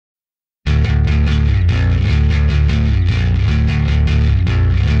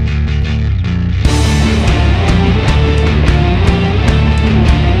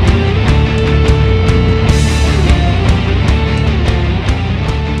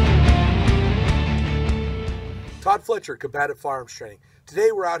Todd Fletcher, Combative Firearms Training.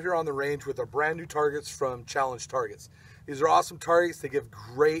 Today we're out here on the range with our brand new targets from Challenge Targets. These are awesome targets. They give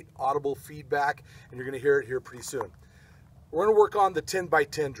great audible feedback, and you're going to hear it here pretty soon. We're going to work on the 10 by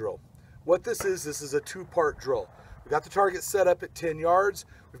 10 drill. What this is a two-part drill. We've got the target set up at 10 yards.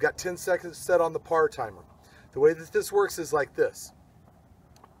 We've got 10 seconds set on the par timer. The way that this works is like this.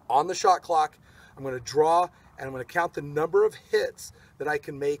 On the shot clock, I'm going to draw and I'm going to count the number of hits that I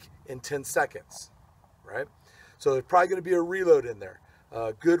can make in 10 seconds, right? So there's probably going to be a reload in there.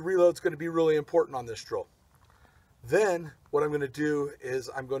 Good reload is going to be really important on this drill. Then what I'm going to do is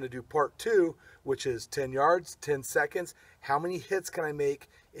I'm going to do part two, which is 10 yards, 10 seconds. How many hits can I make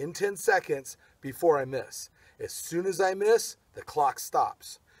in 10 seconds before I miss? As soon as I miss, the clock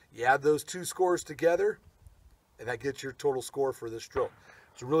stops. You add those two scores together, and that gets your total score for this drill.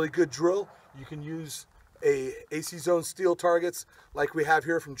 It's a really good drill. You can use AC zone steel targets like we have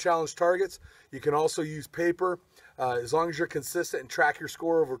here from Challenge Targets. You can also use paper. As long as you're consistent and track your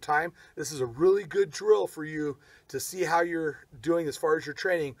score over time, this is a really good drill for you to see how you're doing as far as your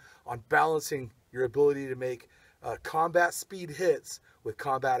training on balancing your ability to make combat speed hits with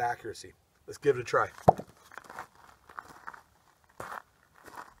combat accuracy. Let's give it a try.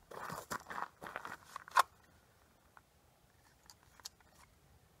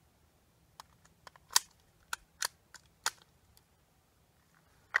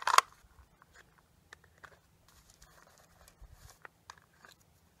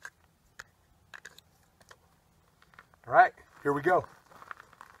 All right, here we go.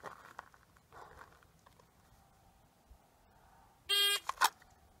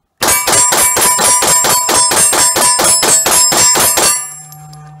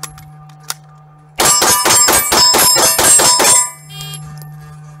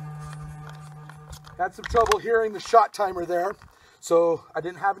 Had some trouble hearing the shot timer there, so I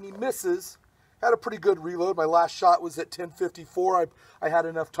didn't have any misses. Had a pretty good reload. My last shot was at 10:54. I had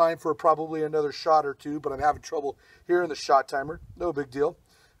enough time for probably another shot or two, but I'm having trouble hearing the shot timer. No big deal.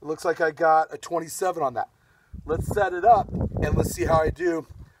 It looks like I got a 27 on that. Let's set it up and let's see how I do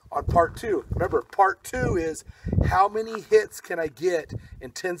on part two. Remember, part two is how many hits can I get in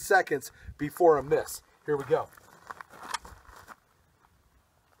 10 seconds before a miss. Here we go.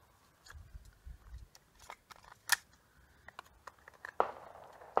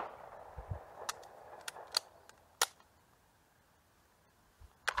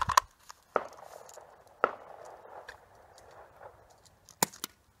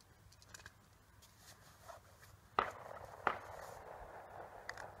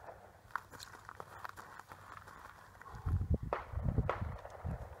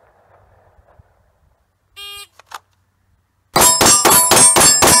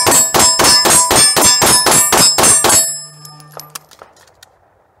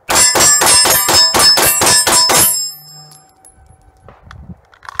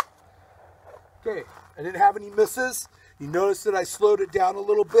 Okay, I didn't have any misses. You notice that I slowed it down a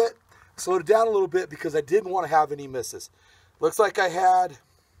little bit. I slowed it down a little bit because I didn't want to have any misses. Looks like I had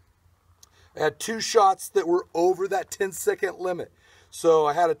two shots that were over that 10-second limit. So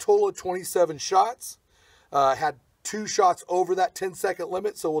I had a total of 27 shots. I had two shots over that 10-second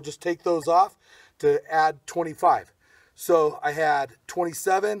limit, so we'll just take those off to add 25. So I had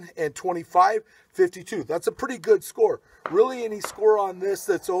 27 and 25, 52. That's a pretty good score. Really, any score on this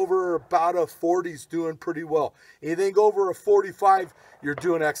that's over about a 40 is doing pretty well. Anything over a 45, you're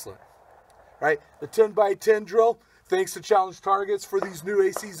doing excellent. All right, the 10 by 10 drill. Thanks to Challenge Targets for these new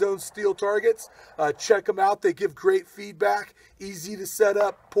AC Zone steel targets. Check them out. They give great feedback, easy to set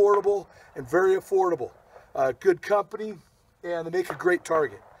up, portable, and very affordable. Good company, and they make a great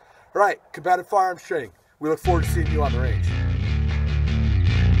target. All right, Combative Firearms Training. We look forward to seeing you on the range.